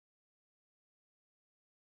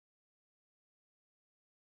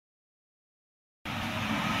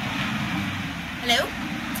Hello.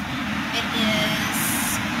 It is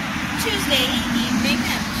Tuesday evening,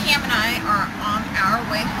 and Cam and I are on our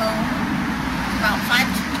way home. About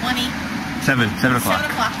 5:20. 7 o'clock.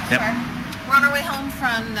 7 o'clock. Yep. Sorry. We're on our way home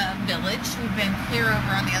from the village. We've been clear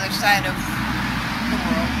over on the other side of the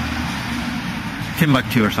world.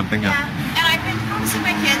 Timbuktu or something. Yeah. And I've been promising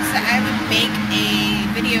my kids that I would make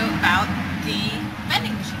a video about the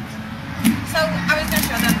vending machines. So I was going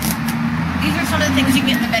to show them. These are some of the things you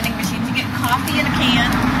get in the vending machines. You get coffee in a can.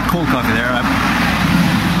 Cold coffee there.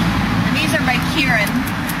 And these are by Kieran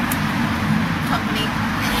Company.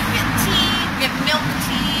 And you can get tea, you can get milk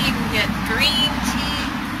tea, you can get green tea,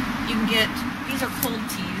 you can get, these are cold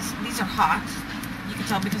teas. These are hot. You can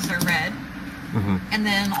tell because they're red. And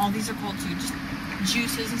then all these are cold too, just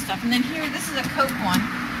juices and stuff. And then here, this is a Coke one.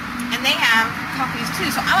 And they have coffees too.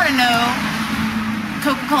 So I want to know,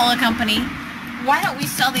 Coca-Cola Company, why don't we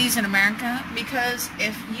sell these in America? Because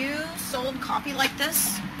if you sold coffee like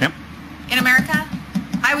this in America,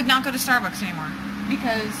 I would not go to Starbucks anymore.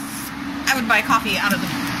 Because I would buy coffee out of them.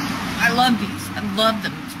 I love these. I love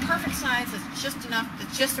them. It's perfect size. It's just enough.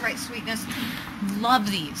 It's just the right sweetness. Love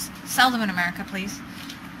these. Sell them in America, please.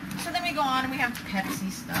 So then we go on and we have Pepsi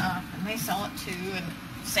stuff. And they sell it too. And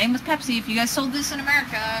same with Pepsi. If you guys sold this in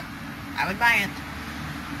America, I would buy it.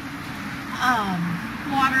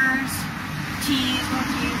 Waters. Teas, more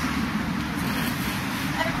teas.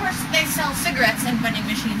 And of course they sell cigarettes in vending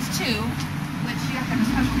machines too, which you have to have a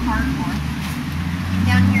special card for. And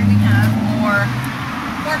down here we have more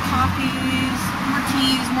coffees, more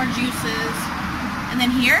teas, more juices. And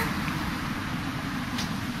then here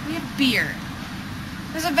we have beer.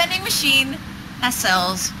 There's a vending machine that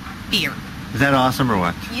sells beer. Is that awesome or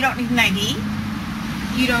what? You don't need an ID.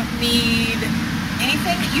 You don't need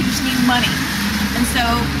anything. You just need money. And so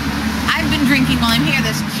I've been drinking while I'm here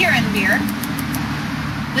this Kieran beer.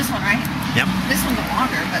 This one, right? Yep. This one's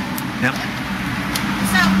longer, but... Yep.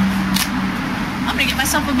 So, I'm going to get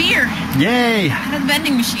myself a beer. Yay! Out of the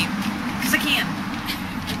vending machine. Because I can.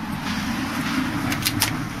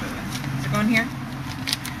 Is it going here?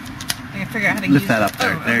 I gotta figure out how to Lift that up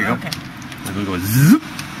there. There you go. Okay. And we'll go zoop.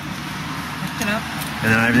 Lift it up.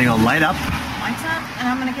 And then everything will light up. Lights up, and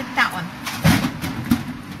I'm going to get that one.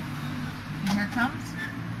 And here it comes.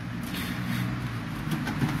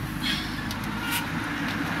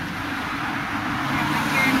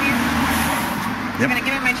 You're gonna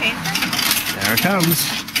give me my change first? There it comes.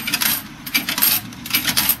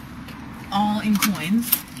 All in coins.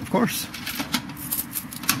 Of course.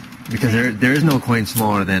 Because there is no coin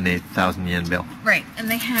smaller than a 1,000 yen bill. Right, and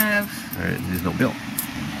they have... There is no bill.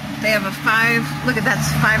 They have a look at that's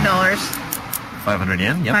 $5. 500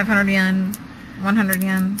 yen? Yep. 500 yen, 100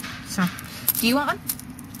 yen. So, do you want one?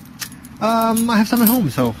 I have some at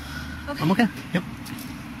home, so okay. I'm okay. Yep.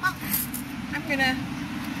 Well, I'm gonna...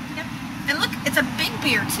 Yep. And look, it's a big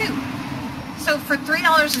beer, too. So for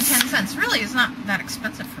 $3.10, really it's not that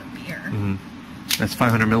expensive for beer. That's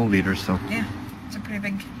 500 milliliters, so... Yeah, it's a pretty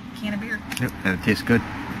big can of beer. Yep, and it tastes good.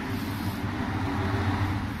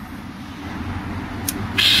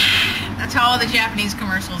 That's how all the Japanese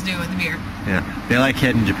commercials do with the beer. Yeah, they like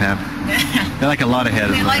head in Japan. They like a lot of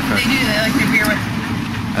head. They do. They like their beer with...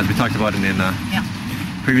 As we talked about in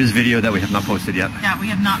previous video that we have not posted yet. Yeah, we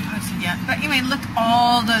have not posted yet. But anyway, look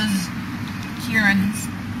all those Kierans.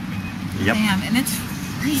 Yep. Damn, and it's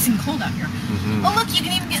freezing cold out here. Oh, look, you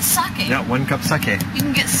can even get sake. Yeah, 1 cup sake. You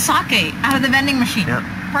can get sake out of the vending machine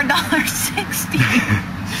for $1.60.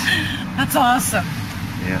 That's awesome.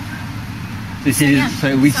 Yeah. So you see,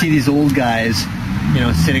 so we see these old guys, you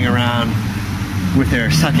know, sitting around with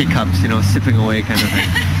their sake cups, you know, sipping away kind of thing.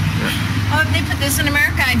 Oh, if they put this in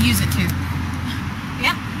America, I'd use it too.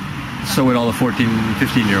 Yeah. So would all the 14,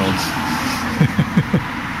 15-year-olds.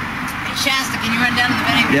 Hey, Shasta, can you run down to the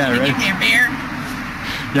vending machine and give me a beer?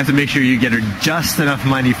 You have to make sure you get her just enough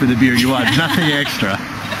money for the beer you want, nothing extra. All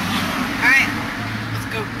right,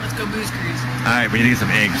 let's go booze cruise. All right, we need to get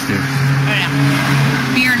some eggs too. Oh yeah,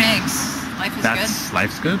 beer and eggs. Life is good.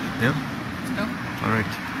 Life's good. Yep. Let's go. All right.